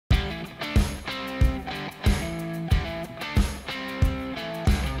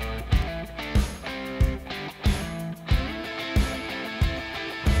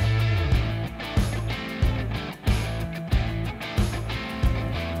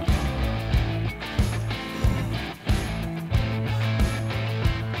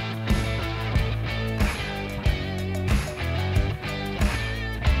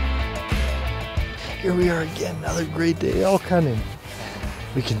Here we are again, another great day elk hunting.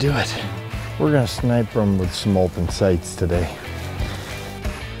 We can do it. We're gonna snipe them with some open sights today.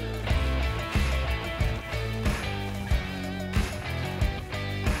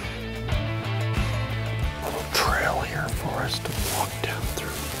 Little trail here for us to walk down through.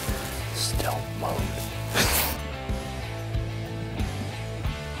 Stealth mode.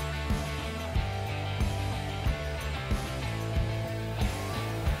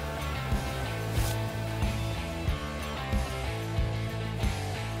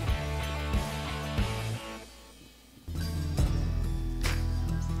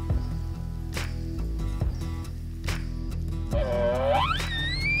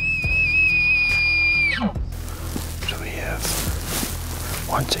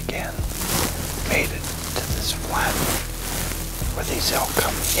 Once again, made it to this flat where these elk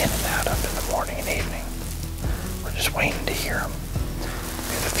come in and out of in the morning and evening. We're just waiting to hear them.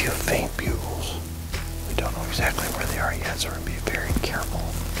 We had a few faint bugles. We don't know exactly where they are yet, so we're going to be very careful.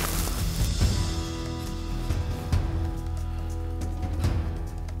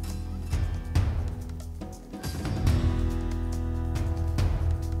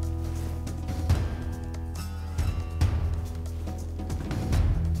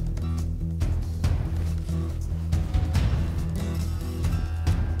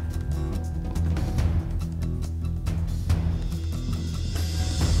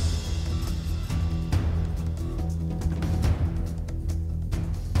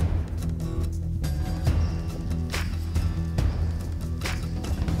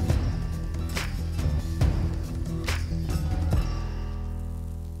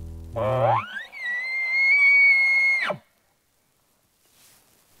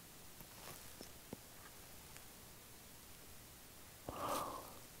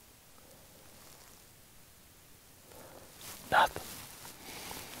 Nothing.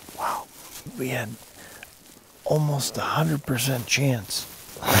 Wow. We had almost 100% chance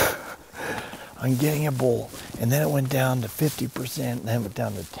on getting a bull, and then it went down to 50%, and then it went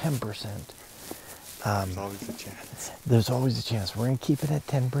down to 10%. There's always a chance. There's always a chance. We're going to keep it at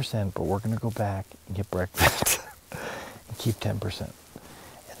 10%, but we're going to go back and get breakfast and keep 10%.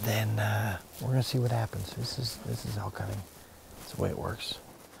 And then we're going to see what happens. This is elk hunting. That's the way it works.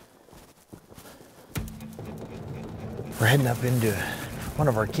 We're heading up into one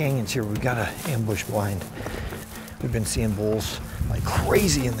of our canyons here. We've got an ambush blind. We've been seeing bulls like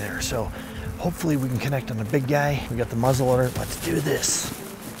crazy in there, so hopefully we can connect on the big guy. We got the muzzle on it. Let's do this.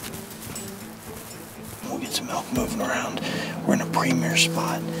 We'll get some elk moving around. We're in a premier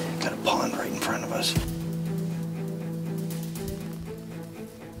spot. Got a pond right in front of us.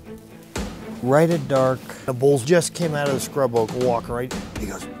 Right at dark, the bulls just came out of the scrub oak walking right. He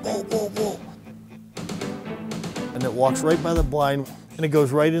goes, bull, bull, bull. And it walks right by the blind, and it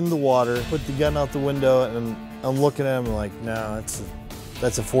goes right into the water. Put the gun out the window, and I'm looking at him like, no,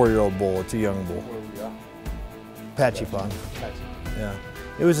 that's a 4-year-old bull. It's a young bull. Where we got? Apache pond. Yeah,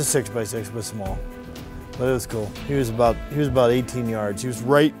 it was a 6x6, but small. But it was cool. He was about 18 yards. He was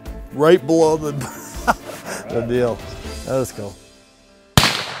right below the the deal. That was cool.